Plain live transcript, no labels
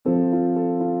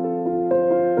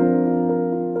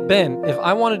Ben, if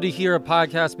I wanted to hear a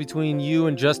podcast between you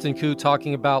and Justin Koo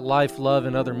talking about life, love,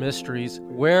 and other mysteries,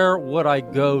 where would I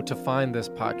go to find this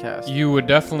podcast? You would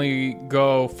definitely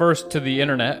go first to the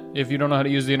internet. If you don't know how to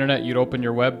use the internet, you'd open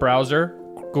your web browser,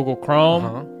 Google Chrome,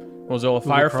 Mozilla Google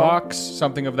Firefox, Chrome?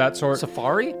 something of that sort.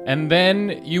 Safari? And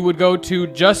then you would go to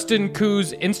Justin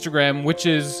Koo's Instagram, which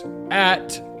is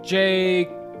 @JKoo.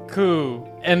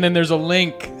 And then there's a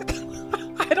link.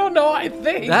 I don't know, I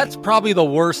think. That's probably the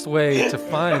worst way to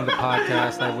find the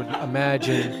podcast, I would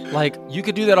imagine. Like, you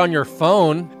could do that on your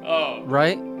phone,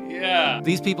 right? Yeah.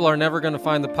 These people are never going to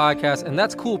find the podcast, and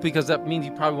that's cool because that means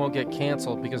you probably won't get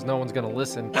canceled because no one's going to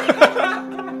listen.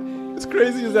 It's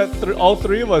crazy is that all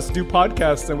three of us do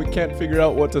podcasts and we can't figure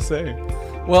out what to say.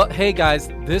 Well, hey guys,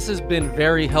 this has been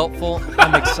very helpful.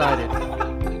 I'm excited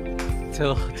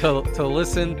to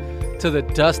listen to the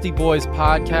Dusty Boys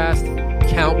podcast.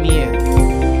 Count me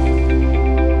in.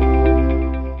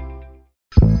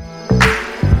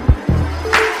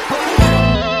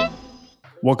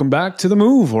 Welcome back to The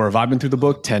Move, or vibing through the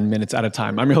book 10 minutes at a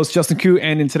time. I'm your host, Justin Koo,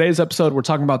 and in today's episode, we're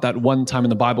talking about that one time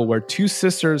in the Bible where two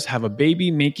sisters have a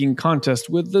baby-making contest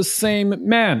with the same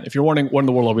man. If you're wondering what in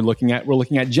the world are we looking at, we're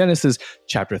looking at Genesis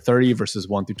chapter 30, verses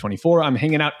 1 through 24. I'm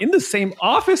hanging out in the same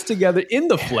office together in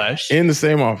the flesh. In the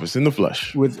same office, in the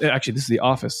flesh. Actually, this is the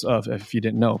office of, if you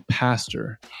didn't know,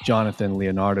 Pastor Jonathan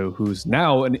Leonardo, who's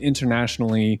now an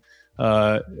international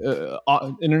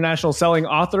selling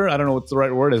author. I don't know what the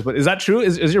right word is, but is that true?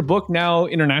 Is your book now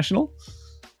international?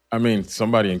 I mean,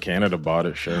 somebody in Canada bought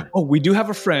it, sure. Oh, we do have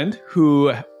a friend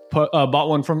who bought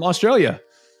one from Australia.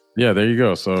 Yeah, there you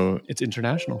go. So it's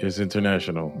international. It's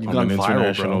international. You've I'm gone an viral,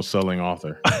 international bro. selling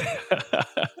author.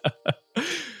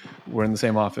 We're in the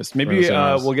same office. Maybe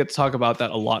we'll get to talk about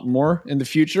that a lot more in the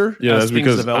future. Yeah, as that's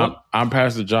because develop. I'm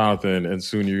Pastor Jonathan, and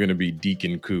soon you're going to be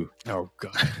Deacon Koo. Oh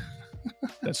God.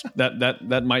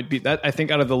 That might be that. I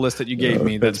think out of the list that you gave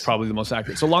me, that's probably the most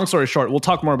accurate. So long story short, we'll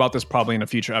talk more about this probably in a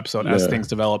future episode as things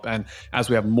develop and as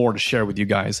we have more to share with you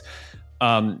guys.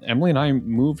 Emily and I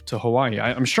moved to Hawaii.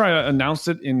 I'm sure I announced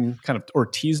it or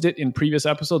teased it in previous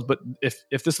episodes, but if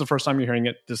this is the first time you're hearing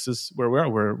it, this is where we are.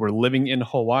 We're living in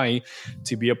Hawaii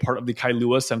to be a part of the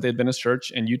Kailua Seventh-day Adventist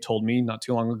Church. And you told me not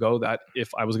too long ago that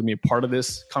if I was going to be a part of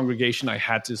this congregation, I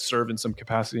had to serve in some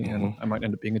capacity, and I might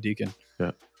end up being a deacon.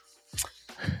 Yeah.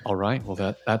 All right.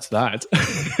 Well, that's that.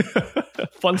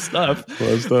 Fun stuff.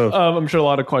 Fun stuff. I'm sure a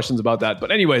lot of questions about that.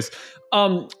 But anyways,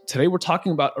 today we're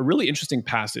talking about a really interesting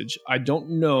passage. I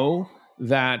don't know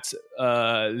that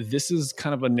this is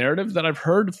kind of a narrative that I've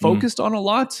heard focused on a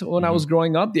lot when I was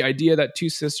growing up. The idea that two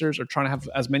sisters are trying to have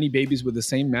as many babies with the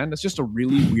same man. That's just a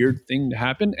really weird thing to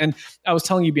happen. And I was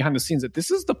telling you behind the scenes that this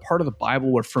is the part of the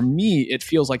Bible where for me, it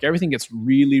feels like everything gets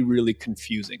really, really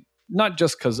confusing. Not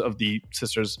just because of the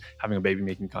sisters having a baby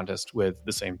making contest with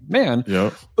the same man,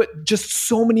 but just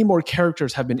so many more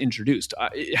characters have been introduced.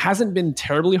 It hasn't been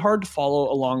terribly hard to follow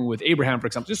along with Abraham, for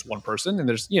example, just one person. And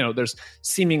there's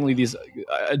seemingly these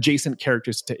adjacent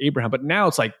characters to Abraham, but now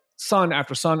it's like son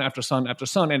after son after son after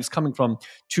son, and it's coming from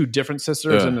two different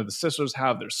sisters, and then the sisters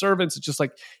have their servants. It's just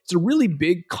like, it's a really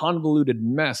big convoluted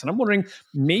mess. And I'm wondering,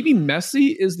 maybe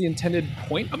messy is the intended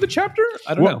point of the chapter?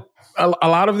 I don't know. A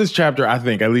lot of this chapter, I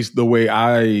think, at least the way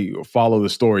I follow the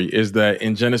story, is that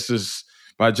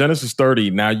by Genesis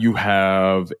 30, now you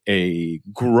have a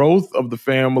growth of the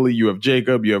family. You have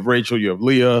Jacob, you have Rachel, you have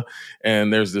Leah,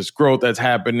 and there's this growth that's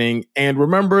happening. And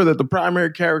remember that the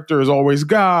primary character is always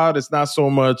God. It's not so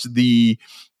much the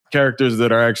characters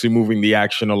that are actually moving the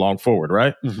action along forward,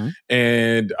 right?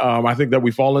 And I think that we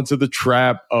fall into the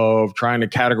trap of trying to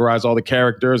categorize all the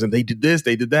characters, and they did this,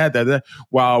 they did that,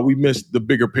 while we missed the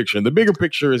bigger picture. And the bigger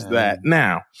picture is that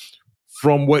now,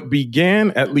 from what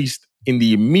began, at least in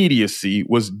the immediacy,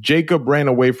 was Jacob ran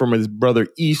away from his brother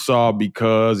Esau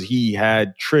because he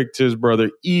had tricked his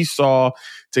brother Esau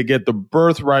to get the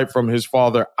birthright from his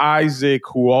father Isaac,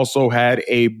 who also had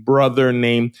a brother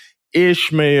named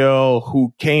Ishmael,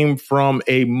 who came from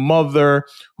a mother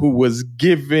who was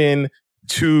given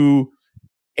to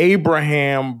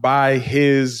Abraham by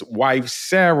his wife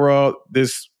Sarah,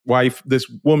 this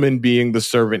woman being the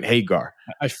servant Hagar.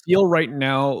 I feel right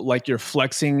now like you're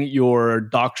flexing your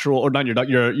doctoral, or not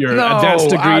your advanced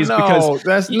degrees,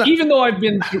 because even though I've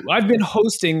been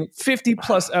hosting 50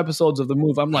 plus episodes of The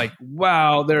Move, I'm like,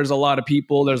 wow, there's a lot of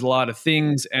people, there's a lot of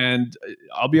things, and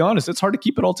I'll be honest, it's hard to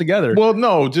keep it all together. Well,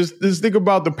 no, just think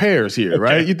about the pairs here,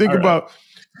 right? You think about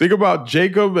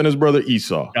Jacob and his brother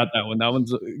Esau. Got that one. That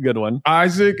one's a good one.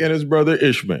 Isaac and his brother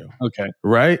Ishmael. Okay.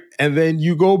 Right? And then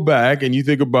you go back and you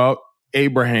think about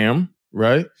Abraham,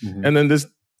 right? And then this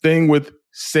thing with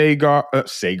Sagar.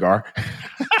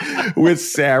 with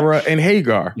Sarah and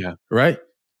Hagar. Yeah. Right?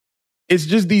 It's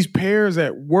just these pairs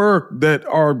at work that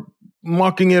are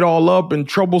mucking it all up and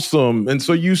troublesome. And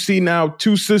so you see now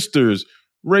two sisters,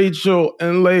 Rachel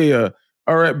and Leah,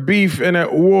 are at beef and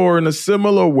at war in a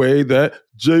similar way that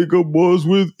Jacob was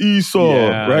with Esau,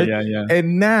 right? Yeah.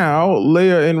 And now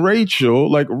Leah and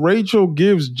Rachel, like Rachel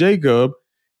gives Jacob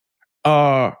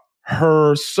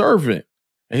her servant.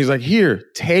 And he's like, here,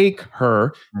 take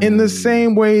her, in the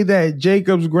same way that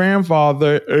Jacob's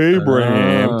grandfather,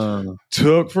 Abraham,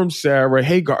 took from Sarah,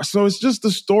 Hagar. So it's just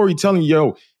the story telling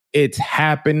you, it's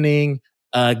happening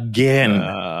again.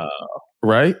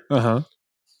 Right?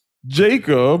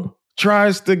 Jacob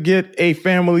tries to get a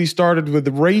family started with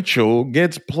Rachel,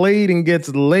 gets played and gets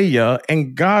Leah,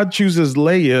 and God chooses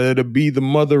Leah to be the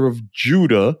mother of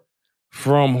Judah,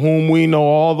 from whom we know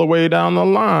all the way down the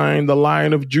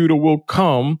Lion of Judah will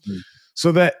come,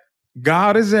 so that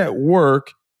God is at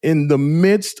work in the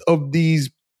midst of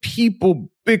these people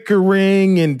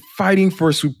bickering and fighting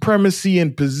for supremacy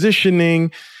and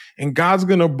positioning, and God's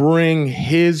going to bring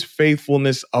his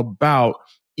faithfulness about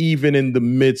even in the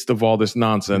midst of all this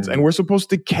nonsense. And we're supposed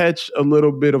to catch a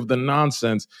little bit of the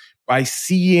nonsense by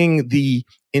seeing the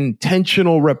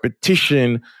intentional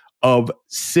repetition of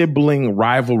sibling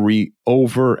rivalry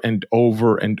over and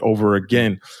over and over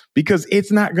again, because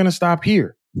it's not going to stop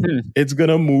here. It's going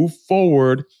to move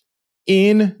forward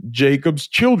in Jacob's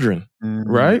children,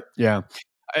 right? Yeah.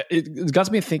 It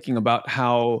got me thinking about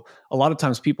how a lot of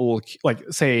times people will, like,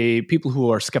 say, people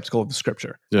who are skeptical of the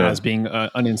scripture as being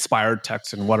an inspired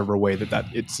text in whatever way that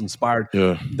it's inspired.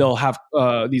 They'll have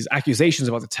these accusations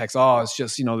about the text. Oh, it's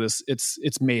just,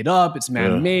 it's made up, it's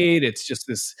man-made, it's just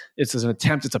this, it's an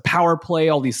attempt, it's a power play,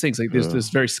 all these things. Like there's this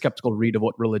very skeptical read of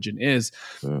what religion is.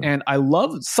 And I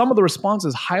love some of the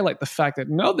responses highlight the fact that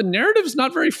no, the narrative is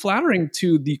not very flattering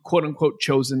to the quote unquote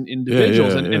chosen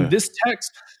individuals. And this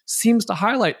text seems to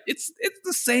highlight it's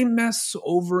the same mess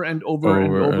over and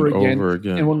over again.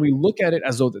 And when we look at it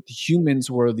as though that the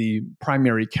humans were the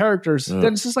primary characters,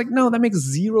 then it's just like, no, that makes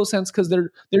zero sense, because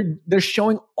they're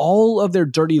showing all of their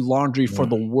dirty laundry for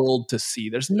the world to see.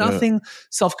 There's nothing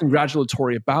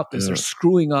self-congratulatory about this. They're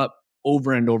screwing up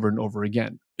over and over and over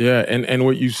again. Yeah, and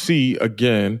what you see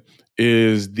again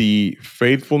is the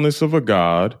faithfulness of a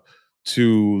God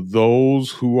to those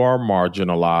who are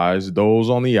marginalized, those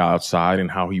on the outside,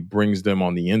 and how he brings them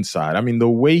on the inside. I mean, the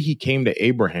way he came to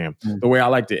Abraham, the way I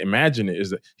like to imagine it is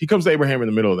that he comes to Abraham in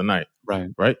the middle of the night,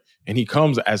 right? And he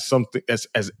comes as something, as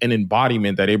an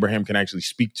embodiment that Abraham can actually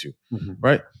speak to,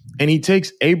 right? And he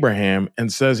takes Abraham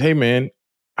and says, hey, man,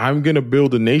 I'm going to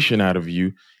build a nation out of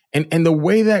you. And the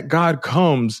way that God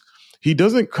comes, he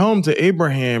doesn't come to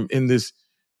Abraham in this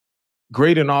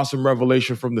great and awesome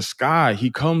revelation from the sky. He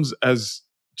comes as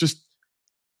just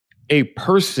a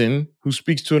person who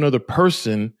speaks to another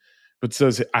person, but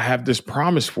says, I have this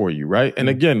promise for you, right? And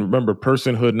again, remember,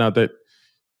 personhood, not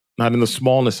in the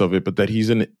smallness of it, but that he's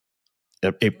a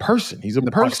person. He's a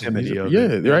person.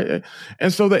 Right?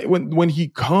 And so that when he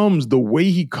comes, the way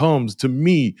he comes to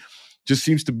me just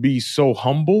seems to be so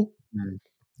humble.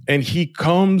 And he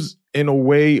comes in a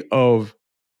way of,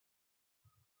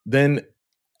 then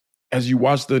as you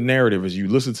watch the narrative, as you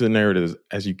listen to the narrative,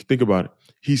 as you think about it,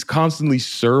 he's constantly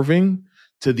serving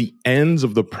to the ends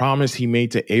of the promise he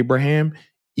made to Abraham,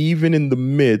 even in the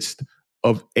midst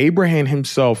of Abraham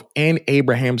himself and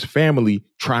Abraham's family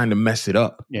trying to mess it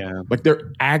up. Like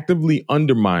they're actively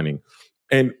undermining.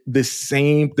 And the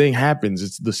same thing happens.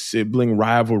 It's the sibling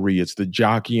rivalry. It's the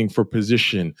jockeying for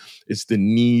position. It's the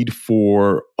need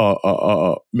for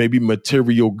maybe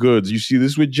material goods. You see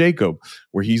this with Jacob,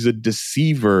 where he's a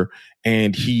deceiver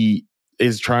and he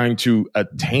is trying to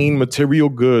attain material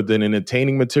goods. And in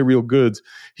attaining material goods,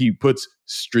 he puts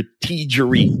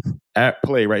strategery at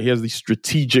play, right? He has the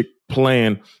strategic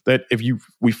plan that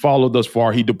we followed thus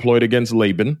far, he deployed against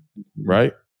Laban,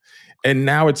 right? And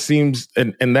now it seems,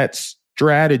 and that's,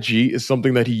 strategy is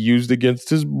something that he used against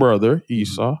his brother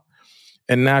Esau,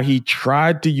 and now he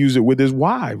tried to use it with his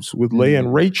wives, with Leah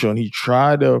and Rachel, and he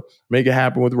tried to make it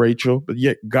happen with Rachel. But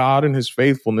yet God, in his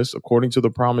faithfulness, according to the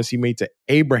promise he made to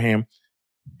Abraham,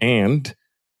 and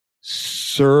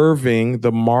serving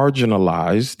the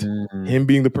marginalized, him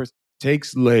being the person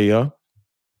takes Leah,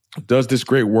 does this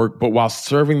great work, but while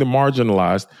serving the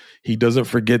marginalized, he doesn't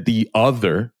forget the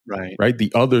other, right?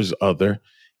 The other's other.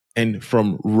 And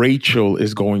from Rachel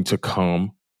is going to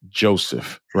come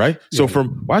Joseph, right? So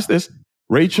from, watch this,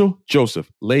 Rachel, Joseph,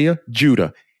 Leah,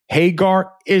 Judah,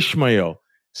 Hagar, Ishmael,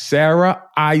 Sarah,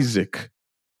 Isaac,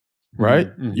 right?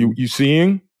 You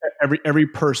seeing? every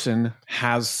person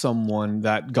has someone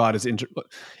that God has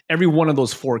every one of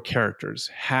those four characters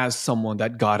has someone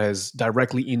that God has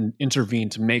directly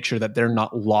intervened to make sure that they're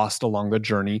not lost along the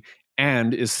journey,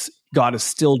 and God is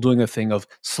still doing the thing of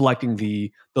selecting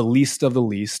the least of the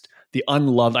least, the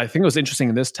unloved. I think it was interesting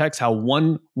in this text how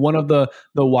one of the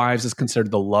wives is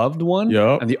considered the loved one,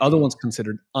 and the other one's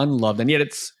considered unloved. And yet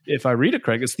it's, if I read it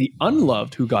correct, it's the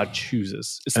unloved who God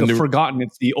chooses. It's the forgotten,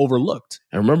 it's the overlooked.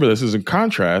 And remember, this is in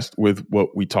contrast with what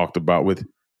we talked about with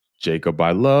Jacob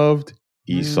I loved,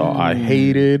 Esau I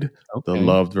hated, the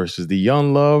loved versus the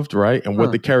unloved, right? And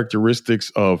what the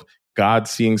characteristics of God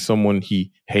seeing someone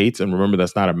he hates, and remember,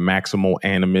 that's not a maximal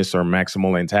animus or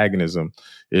maximal antagonism.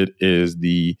 It is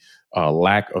the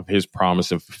lack of his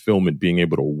promise and fulfillment being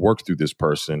able to work through this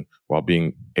person while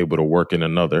being able to work in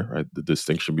another, right? The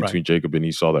distinction between Jacob and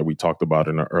Esau that we talked about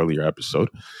in an earlier episode.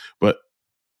 But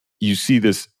you see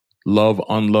this love,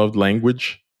 unloved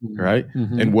language, right?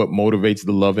 And what motivates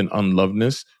the love and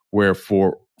unlovedness, where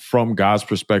from God's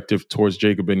perspective towards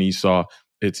Jacob and Esau,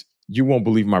 it's, you won't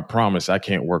believe my promise, I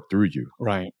can't work through you.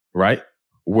 Right.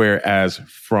 Whereas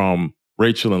from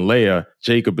Rachel and Leah,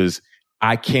 Jacob is,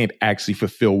 I can't actually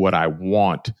fulfill what I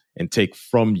want and take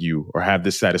from you or have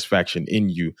this satisfaction in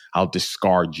you. I'll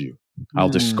discard you. I'll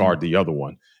discard the other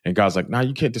one. And God's like, nah,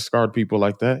 you can't discard people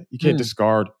like that. You can't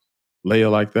discard Leah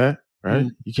like that, right?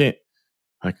 You can't.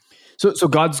 So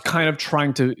God's kind of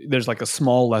trying to, there's like a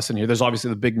small lesson here. There's obviously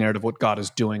the big narrative, what God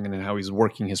is doing and how he's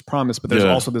working his promise. But there's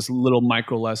also this little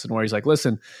micro lesson where he's like,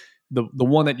 listen, the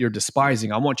one that you're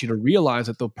despising, I want you to realize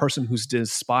that the person who's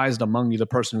despised among you, the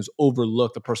person who's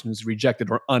overlooked, the person who's rejected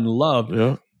or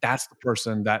unloved, that's the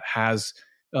person that has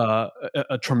a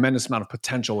tremendous amount of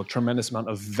potential, a tremendous amount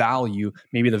of value.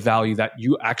 Maybe the value that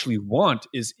you actually want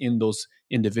is in those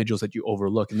individuals that you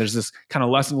overlook. And there's this kind of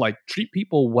lesson like, treat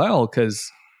people well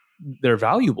because they're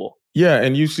valuable. Yeah,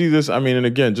 and you see this, I mean, and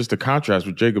again, just a contrast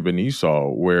with Jacob and Esau,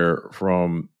 where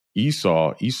from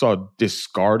Esau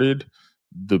discarded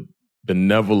the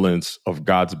benevolence of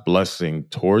God's blessing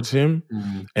towards him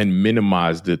and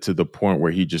minimized it to the point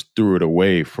where he just threw it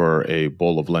away for a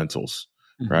bowl of lentils,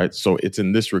 right? So it's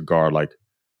in this regard, like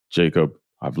Jacob,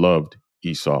 I've loved,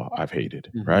 Esau, I've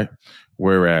hated, right?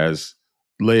 Whereas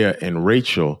Leah and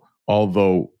Rachel,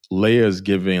 although Leah is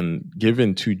given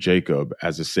to Jacob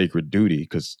as a sacred duty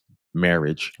because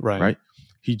marriage, right?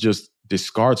 He just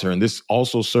discards her. And this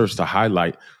also serves to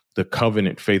highlight the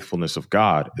covenant faithfulness of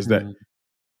God, is that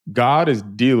God is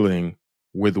dealing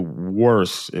with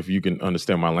worse, if you can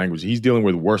understand my language, he's dealing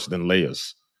with worse than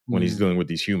Leah's when he's dealing with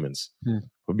these humans.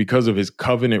 But because of his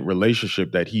covenant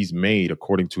relationship that he's made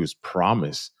according to his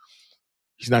promise,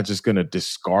 he's not just going to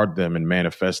discard them and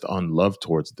manifest unlove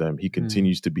towards them. He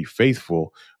continues to be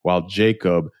faithful, while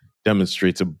Jacob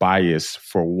demonstrates a bias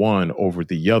for one over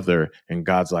the other. And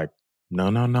God's like, no.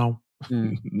 No.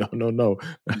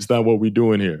 That's not what we're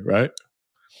doing here, right?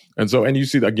 And so, and you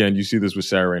see this with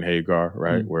Sarah and Hagar,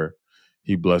 right? Where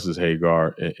he blesses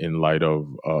Hagar in light of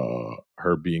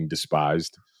her being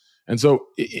despised. And so,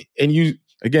 and you,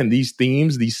 again, these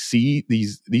themes,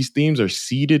 these themes are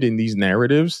seated in these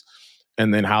narratives.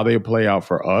 And then how they play out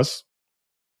for us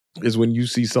is when you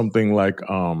see something like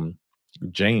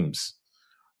James,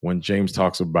 when James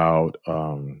talks about,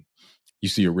 you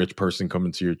see a rich person come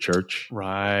into your church.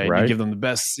 Right. You give them the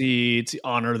best seats, you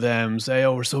honor them, say,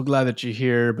 oh, we're so glad that you're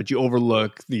here, but you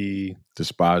overlook the...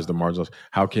 Despise the marginals.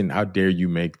 How dare you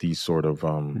make these sort of,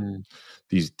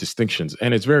 these distinctions?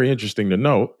 And it's very interesting to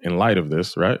note in light of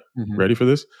this, right? Ready for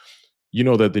this? You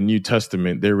know that the New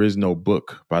Testament, there is no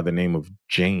book by the name of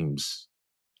James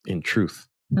in truth.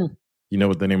 You know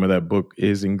what the name of that book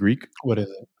is in Greek? What is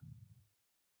it?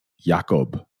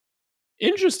 Jacob.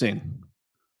 Interesting.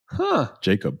 Huh.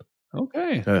 Jacob.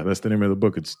 Okay. That's the name of the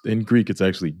book. It's in Greek, it's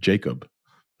actually Jacob.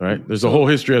 Right? There's a whole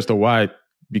history as to why it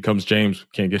becomes James.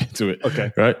 Can't get into it.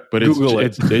 Okay. Right? But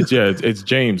it's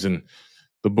James. And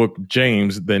the book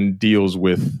James then deals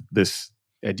with this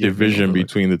division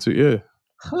between the two. Yeah.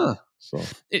 Huh. So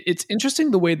it's interesting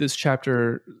the way this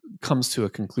chapter comes to a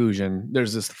conclusion.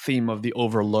 There's this theme of the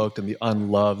overlooked and the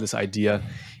unloved, this idea.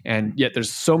 And yet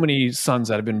there's so many sons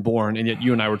that have been born. And yet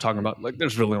you and I were talking about, like,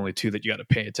 there's really only two that you got to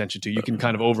pay attention to. You can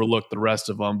kind of overlook the rest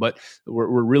of them. But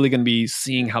we're really going to be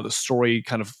seeing how the story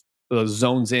kind of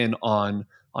zones in on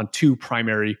two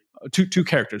primary, two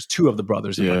characters, two of the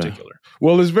brothers in particular.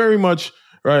 Well, it's very much,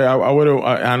 right.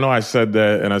 I know I said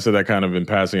that, and I said that kind of in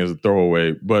passing as a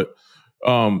throwaway, but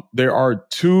there are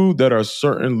two that are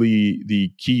certainly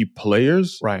the key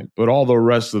players, right? But all the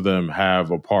rest of them have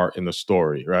a part in the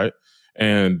story, right?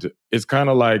 And it's kind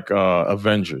of like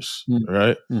Avengers,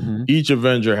 right? Each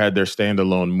Avenger had their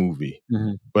standalone movie.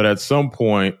 But at some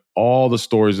point, all the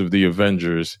stories of the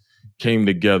Avengers came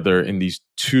together in these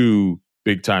two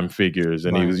big-time figures.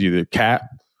 And he was either Cap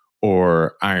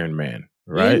or Iron Man,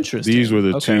 right? These were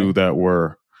the two that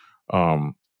were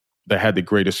that had the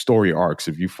greatest story arcs.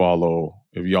 If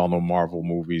y'all know Marvel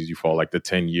movies, you follow like the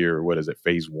 10-year,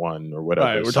 phase 1 or whatever.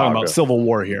 Right, we're talking about Civil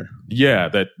War here. Yeah,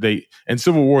 and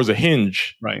Civil War is a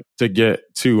hinge to get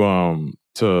to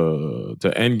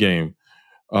Endgame.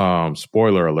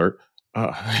 Spoiler alert.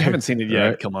 I haven't seen it yet.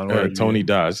 Right? Come on. Tony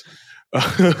dies.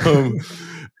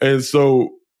 And so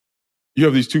you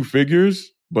have these two figures,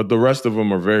 but the rest of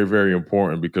them are very, very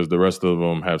important because the rest of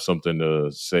them have something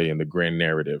to say in the grand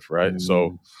narrative, right?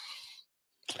 So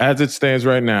as it stands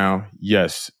right now,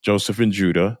 yes, Joseph and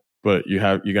Judah, but you're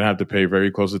gonna have to pay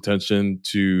very close attention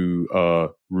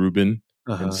to Reuben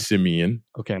and Simeon.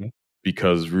 Okay.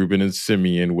 Because Reuben and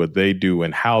Simeon, what they do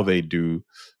and how they do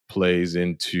plays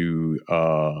into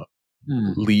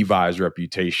Levi's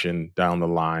reputation down the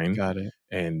line. Got it.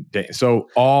 And so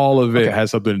all of it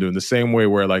has something to do in the same way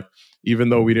where, like, even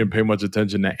though we didn't pay much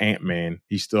attention to Ant-Man,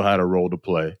 he still had a role to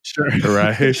play. Sure.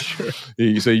 Right? Sure.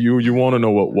 You say you want to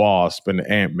know what Wasp and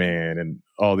Ant-Man and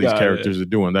all these characters are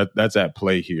doing. That's at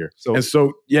play here.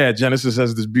 So Genesis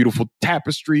has this beautiful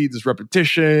tapestry, this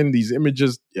repetition, these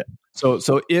images. Yeah.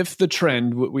 So if the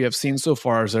trend what we have seen so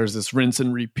far is there's this rinse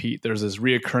and repeat, there's this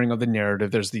reoccurring of the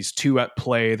narrative, there's these two at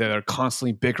play that are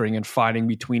constantly bickering and fighting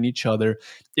between each other,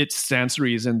 it stands to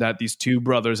reason that these two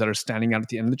brothers that are standing out at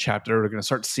the end of the chapter are going to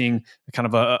start seeing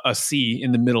kind of a C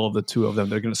in the middle of the two of them.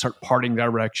 They're going to start parting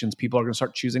directions. People are going to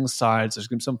start choosing sides. There's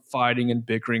going to be some fighting and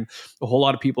bickering. A whole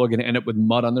lot of people are going to end up with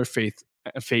mud on their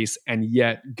face, and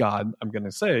yet God, I'm going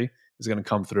to say, is going to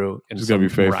come through and it's going to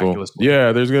be faithful.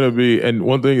 Yeah, there's going to be, and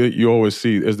one thing that you always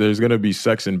see is there's going to be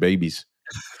sex and babies.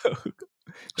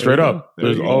 Straight up,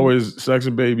 there's always sex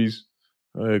and babies.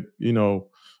 Like,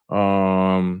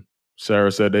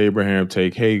 Sarah said to Abraham,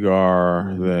 "Take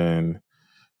Hagar." Then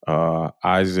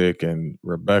Isaac and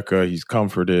Rebecca, he's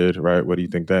comforted, right? What do you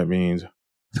think that means?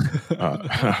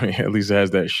 I mean, at least it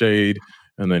has that shade.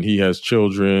 And then he has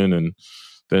children, and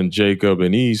then Jacob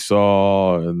and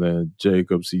Esau, and then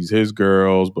Jacob sees his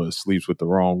girls but sleeps with the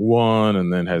wrong one,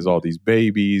 and then has all these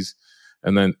babies.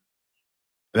 And then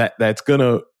that's going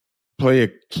to play a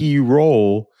key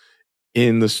role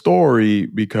in the story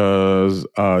because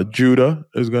Judah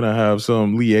is going to have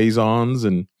some liaisons,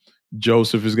 and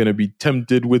Joseph is going to be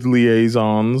tempted with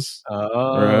liaisons.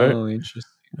 Right? Interesting.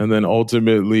 And then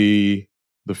ultimately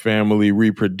the family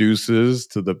reproduces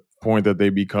to the point that they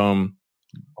become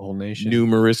whole nation,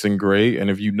 numerous and great.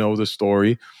 And if you know the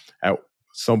story, at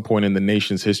some point in the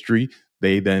nation's history,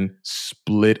 they then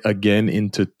split again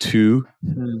into two.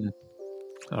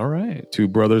 All right. Two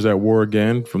brothers at war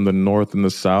again from the north and the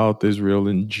south, Israel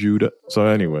and Judah. So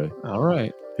anyway. All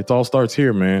right. It all starts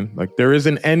here, man. Like, there is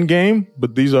an end game,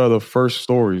 but these are the first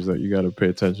stories that you got to pay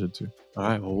attention to. All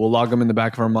right. Well, we'll log them in the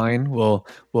back of our mind. We'll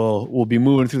be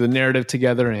moving through the narrative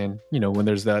together, and when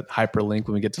there's that hyperlink,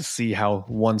 when we get to see how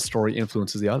one story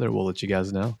influences the other, we'll let you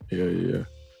guys know. Yeah.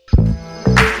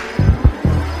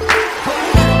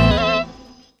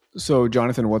 So,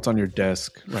 Jonathan, what's on your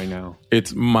desk right now?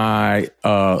 It's my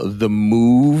The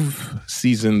Move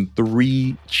Season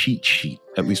 3 cheat sheet,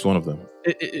 at least one of them.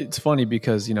 It's funny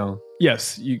because,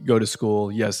 yes, you go to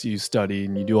school, yes, you study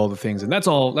and you do all the things, and that's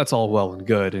all well and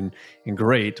good and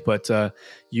great, but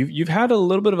you've had a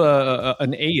little bit of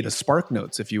an aid, a Spark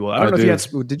Notes, if you will. I don't know if you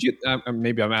had, did you,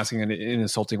 maybe I'm asking in an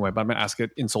insulting way, but I'm going to ask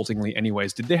it insultingly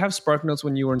anyways. Did they have Spark Notes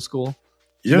when you were in school?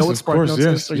 Yes, of course.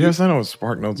 Yes, I know what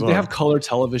Spark Notes are. Did they have color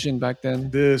television back then?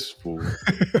 This fool.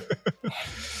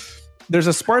 There's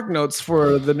a Spark Notes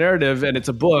for the narrative, and it's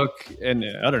a book, and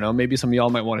I don't know, maybe some of y'all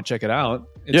might want to check it out.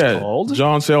 It's called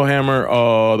John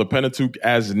Sailhammer, The Pentateuch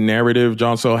as Narrative.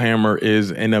 John Sailhammer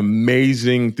is an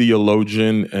amazing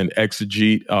theologian and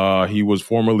exegete. He was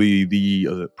formerly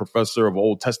the professor of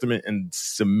Old Testament and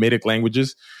Semitic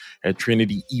languages at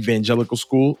Trinity Evangelical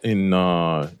School in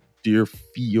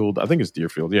Deerfield. I think it's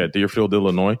Deerfield. Yeah, Deerfield,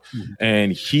 Illinois. Mm-hmm.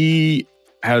 And he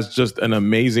has just an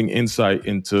amazing insight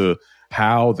into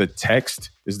how the text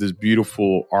is this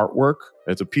beautiful artwork.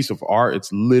 It's a piece of art. It's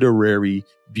literary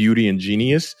beauty and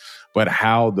genius, but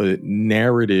how the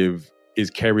narrative is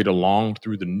carried along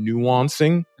through the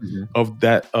nuancing of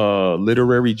that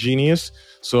literary genius.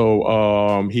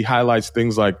 So he highlights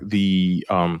things like the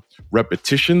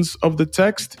repetitions of the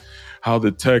text, how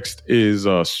the text is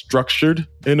structured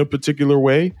in a particular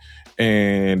way,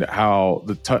 and how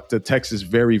the text is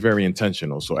very, very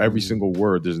intentional. So every single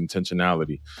word, there's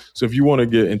intentionality. So if you want to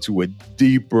get into a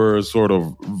deeper sort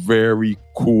of very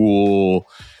cool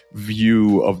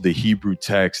view of the Hebrew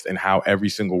text and how every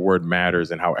single word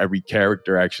matters and how every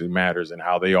character actually matters and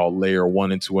how they all layer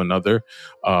one into another,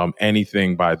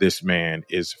 anything by this man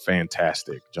is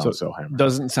fantastic. John Sailhammer.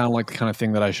 Doesn't sound like the kind of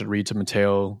thing that I should read to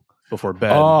Mateo before bed.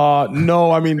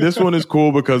 No, I mean, this one is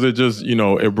cool because it just,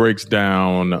 it breaks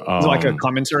down. Is it like a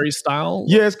commentary style?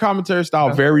 Yeah, it's commentary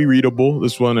style, very readable,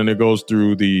 this one, and it goes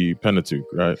through the Pentateuch,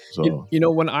 right? So,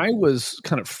 when I was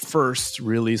kind of first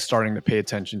really starting to pay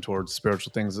attention towards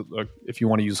spiritual things, if you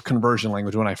want to use conversion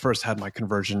language, when I first had my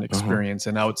conversion experience,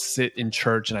 and I would sit in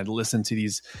church and I'd listen to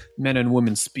these men and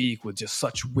women speak with just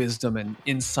such wisdom and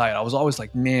insight, I was always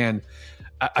like, man,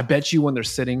 I bet you when they're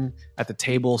sitting at the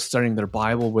table studying their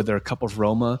Bible with their cup of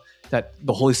Roma, that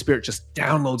the Holy Spirit just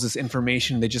downloads this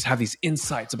information. They just have these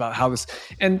insights about how this,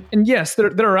 and yes,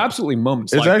 there are absolutely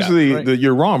moments. It's like actually that, right?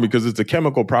 You're wrong because it's a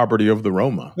chemical property of the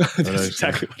Roma. That's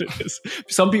exactly what it is.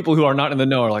 Some people who are not in the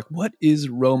know are like, "What is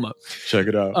Roma?" Check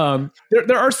it out.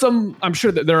 There are some. I'm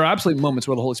sure that there are absolutely moments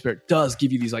where the Holy Spirit does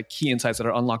give you these like key insights that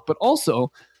are unlocked, but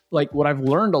also like what I've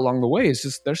learned along the way is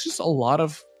just there's just a lot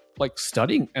of like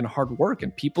studying and hard work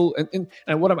and people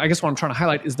and what I'm trying to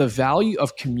highlight is the value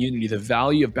of community, the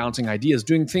value of bouncing ideas,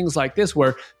 doing things like this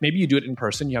where maybe you do it in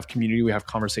person, you have community, we have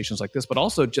conversations like this, but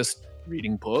also just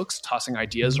reading books, tossing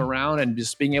ideas around and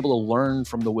just being able to learn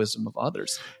from the wisdom of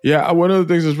others. Yeah, one of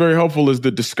the things that's very helpful is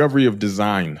the discovery of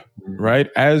design, right?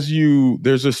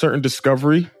 There's a certain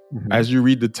discovery as you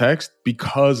read the text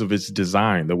because of its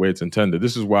design, the way it's intended.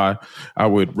 This is why I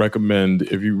would recommend,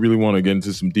 if you really want to get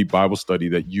into some deep Bible study,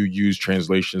 that you use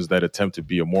translations that attempt to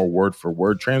be a more word for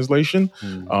word translation.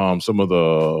 Some of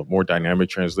the more dynamic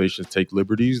translations take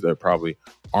liberties that probably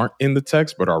aren't in the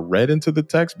text, but are read into the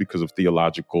text because of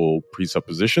theological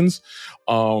presuppositions.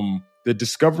 The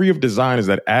discovery of design is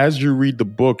that as you read the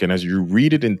book and as you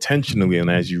read it intentionally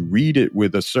and as you read it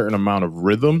with a certain amount of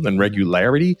rhythm and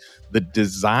regularity, the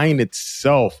design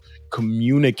itself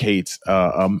communicates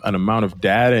an amount of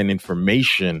data and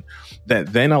information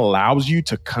that then allows you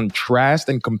to contrast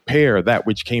and compare that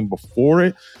which came before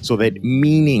it so that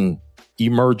meaning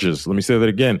emerges. Let me say that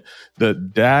again. The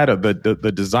data,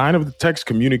 the design of the text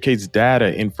communicates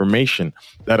data, information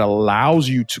that allows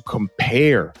you to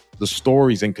compare the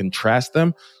stories and contrast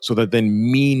them so that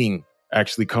then meaning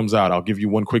actually comes out. I'll give you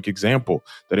one quick example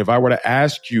that if I were to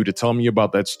ask you to tell me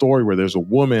about that story where there's a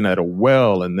woman at a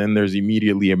well and then there's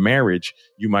immediately a marriage,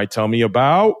 you might tell me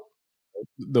about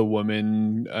the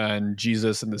woman and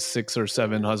Jesus and the 6 or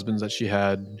 7 husbands that she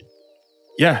had.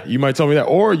 Yeah, you might tell me that.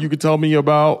 Or you could tell me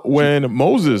about when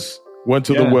Moses went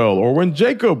to the well, or when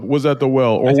Jacob was at the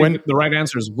well, or when the right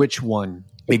answer is which one.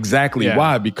 Exactly. Yeah.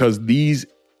 Why? Because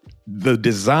the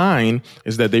design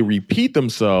is that they repeat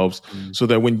themselves so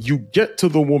that when you get to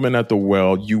the woman at the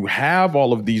well, you have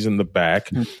all of these in the back.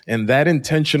 And that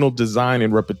intentional design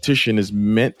and repetition is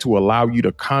meant to allow you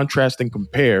to contrast and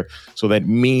compare so that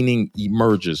meaning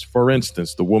emerges. For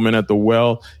instance, the woman at the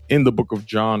well in the book of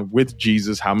John with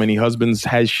Jesus, how many husbands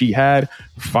has she had?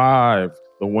 5.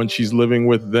 The one she's living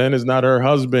with then is not her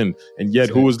husband. And yet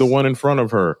 6. Who is the one in front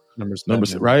of her?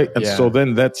 Numbers, right? And so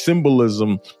then that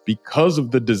symbolism, because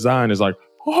of the design, is like,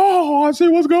 oh, I see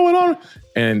what's going on.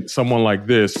 And someone like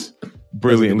this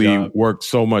brilliantly worked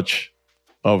so much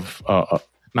of,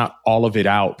 not all of it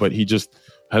out, but he just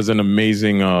has an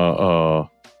amazing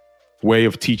way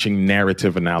of teaching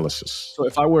narrative analysis. So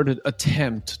if I were to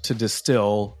attempt to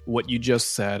distill what you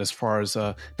just said as far as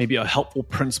maybe a helpful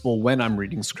principle when I'm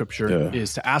reading scripture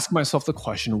is to ask myself the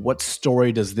question, what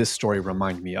story does this story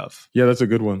remind me of? Yeah, that's a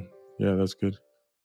good one. Yeah, that's good.